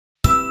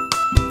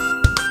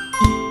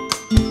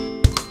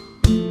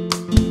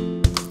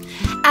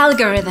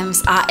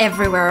Algorithms are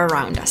everywhere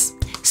around us.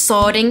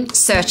 Sorting,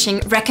 searching,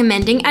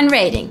 recommending, and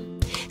rating.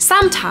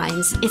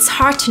 Sometimes it's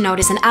hard to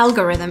notice an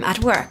algorithm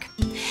at work.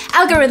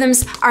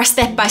 Algorithms are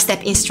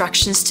step-by-step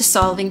instructions to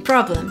solving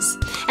problems,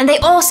 and they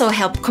also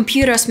help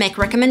computers make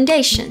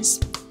recommendations.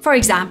 For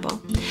example,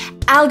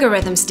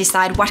 algorithms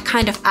decide what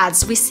kind of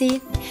ads we see,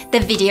 the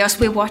videos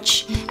we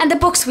watch, and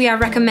the books we are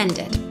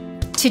recommended.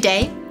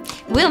 Today,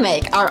 we'll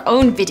make our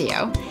own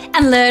video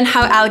and learn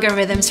how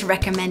algorithms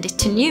recommend it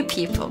to new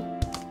people.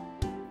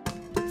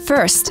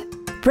 First,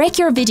 break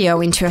your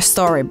video into a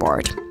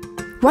storyboard.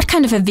 What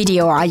kind of a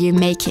video are you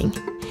making?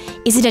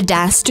 Is it a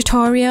dance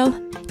tutorial,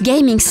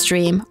 gaming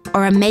stream,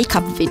 or a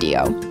makeup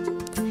video?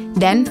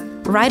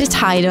 Then, write a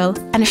title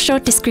and a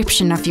short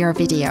description of your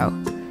video.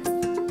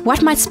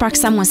 What might spark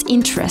someone's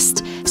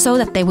interest so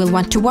that they will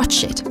want to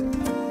watch it?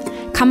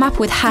 Come up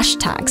with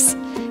hashtags.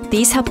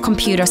 These help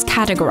computers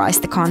categorize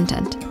the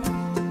content.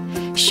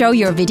 Show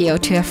your video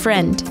to a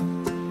friend.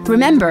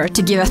 Remember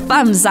to give a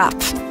thumbs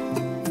up.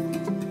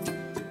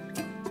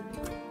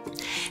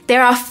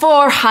 There are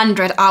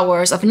 400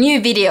 hours of new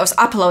videos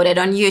uploaded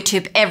on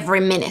YouTube every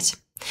minute.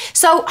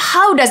 So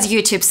how does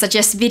YouTube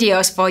suggest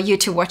videos for you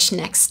to watch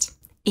next?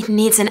 It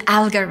needs an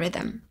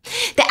algorithm.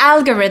 The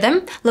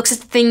algorithm looks at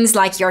things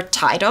like your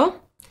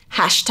title,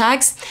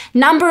 hashtags,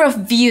 number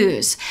of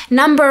views,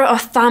 number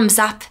of thumbs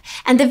up,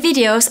 and the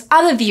videos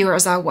other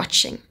viewers are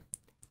watching.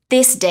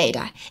 This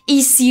data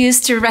is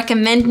used to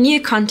recommend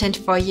new content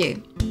for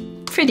you.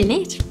 Pretty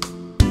neat.